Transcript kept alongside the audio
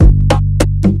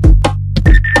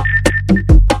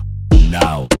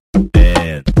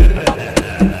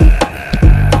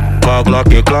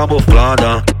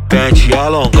camuflada, pente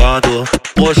alongado,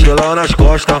 mochila nas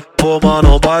costas,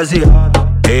 fumando baseado.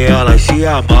 E elas se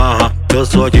amarram, eu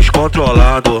sou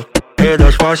descontrolado. Rei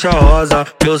das Faixa Rosa,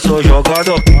 eu sou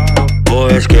jogador.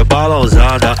 Pois que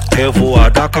balãozada,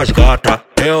 revoada com as gatas.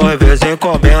 Eu às vezes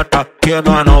comenta que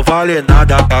nós não vale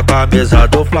nada. Com a camisa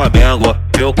do Flamengo,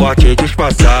 meu corte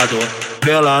disfarçado.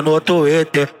 Vê lá no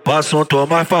Twitter, o assunto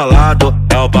mais falado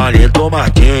é o baile do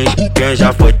Martins, quem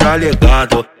já foi tá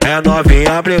ligado. É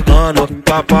novinha brigando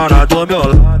pra parar do meu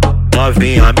lado.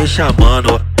 Novinha me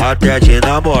chamando, até de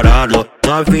namorado.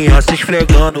 Novinha se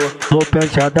esfregando, no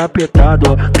pente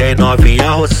adaptado. Tem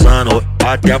novinha roçando,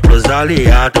 até pros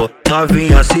aliados.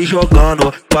 Novinha se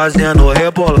jogando, fazendo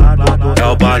rebolado. É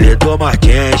o baile do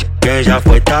Martins, quem já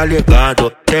foi tá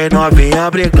ligado. Tem novinha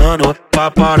brigando pra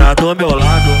parar do meu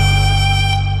lado.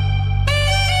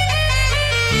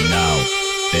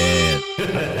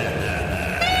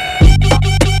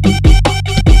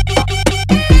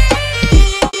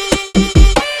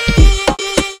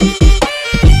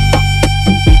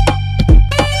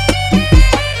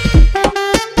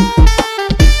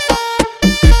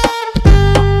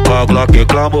 A Glock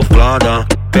camuflada,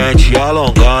 pente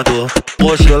alongado,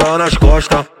 mochila nas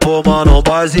costas, fumando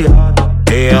baseado.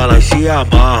 E elas se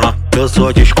amarram, eu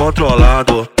sou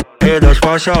descontrolado. Rei das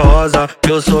Faixa Rosa,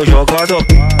 eu sou jogador.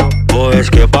 Pois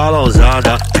que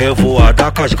balãozada,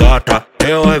 revoada com as gatas.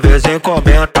 Eu às vezes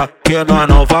comenta que nós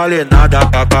não vale nada.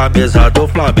 Com a camisa do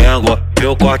Flamengo,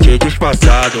 meu corte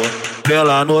disfarçado. Vê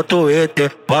lá no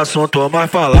Twitter, o assunto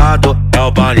mais falado é o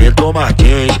baile do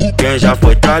Martins, quem já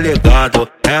foi tá ligado.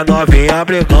 É novinha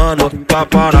brigando pra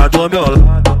parar do meu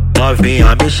lado.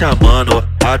 Novinha me chamando,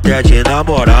 até de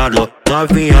namorado.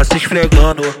 Novinha se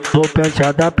esfregando, no pente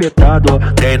adaptado.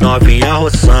 Tem novinha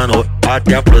roçando,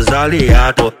 até pros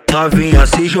aliados. Novinha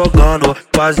se jogando,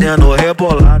 fazendo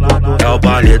rebolado. É o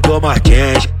baile do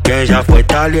Martins, quem já foi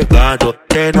tá ligado.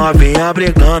 Tem novinha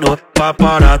brigando pra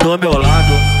parar do meu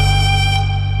lado.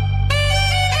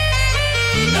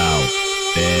 Não,